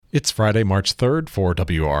It's Friday, March 3rd for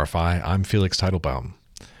WRFI. I'm Felix Teitelbaum.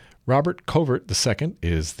 Robert Covert II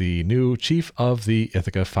is the new chief of the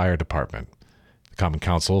Ithaca Fire Department. The Common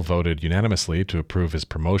Council voted unanimously to approve his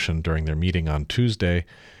promotion during their meeting on Tuesday.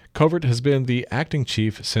 Covert has been the acting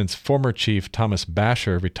chief since former chief Thomas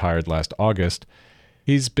Basher retired last August.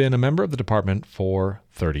 He's been a member of the department for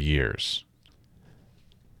 30 years.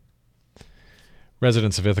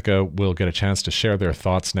 Residents of Ithaca will get a chance to share their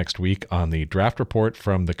thoughts next week on the draft report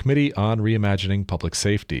from the Committee on Reimagining Public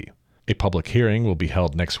Safety. A public hearing will be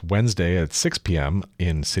held next Wednesday at 6 p.m.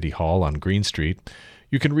 in City Hall on Green Street.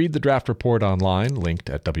 You can read the draft report online, linked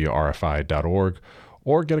at wrfi.org,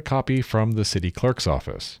 or get a copy from the city clerk's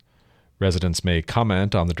office. Residents may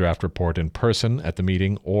comment on the draft report in person at the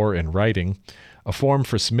meeting or in writing. A form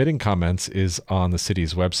for submitting comments is on the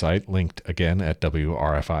city's website, linked again at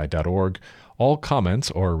wrfi.org. All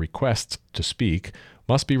comments or requests to speak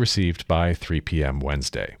must be received by 3 p.m.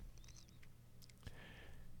 Wednesday.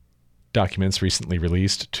 Documents recently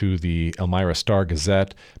released to the Elmira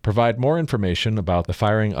Star-Gazette provide more information about the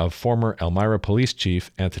firing of former Elmira Police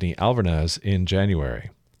Chief Anthony Alvarez in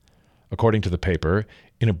January. According to the paper,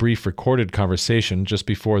 in a brief recorded conversation just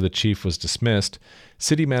before the chief was dismissed,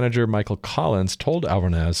 City Manager Michael Collins told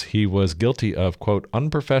Alvarez he was guilty of, quote,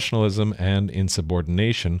 unprofessionalism and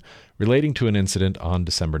insubordination relating to an incident on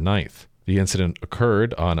December 9th. The incident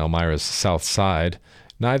occurred on Elmira's south side.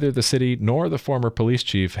 Neither the city nor the former police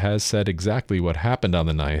chief has said exactly what happened on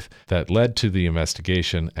the 9th that led to the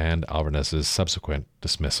investigation and Alvarez's subsequent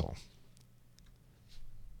dismissal.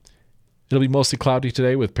 It'll be mostly cloudy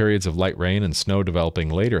today with periods of light rain and snow developing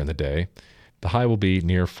later in the day. The high will be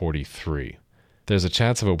near 43. There's a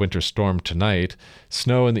chance of a winter storm tonight.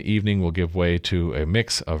 Snow in the evening will give way to a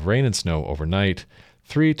mix of rain and snow overnight.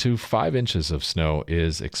 3 to 5 inches of snow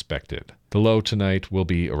is expected. The low tonight will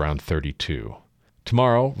be around 32.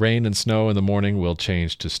 Tomorrow, rain and snow in the morning will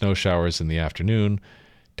change to snow showers in the afternoon.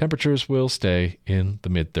 Temperatures will stay in the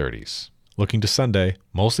mid-30s. Looking to Sunday,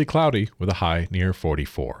 mostly cloudy with a high near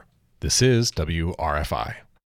 44. This is WRFI.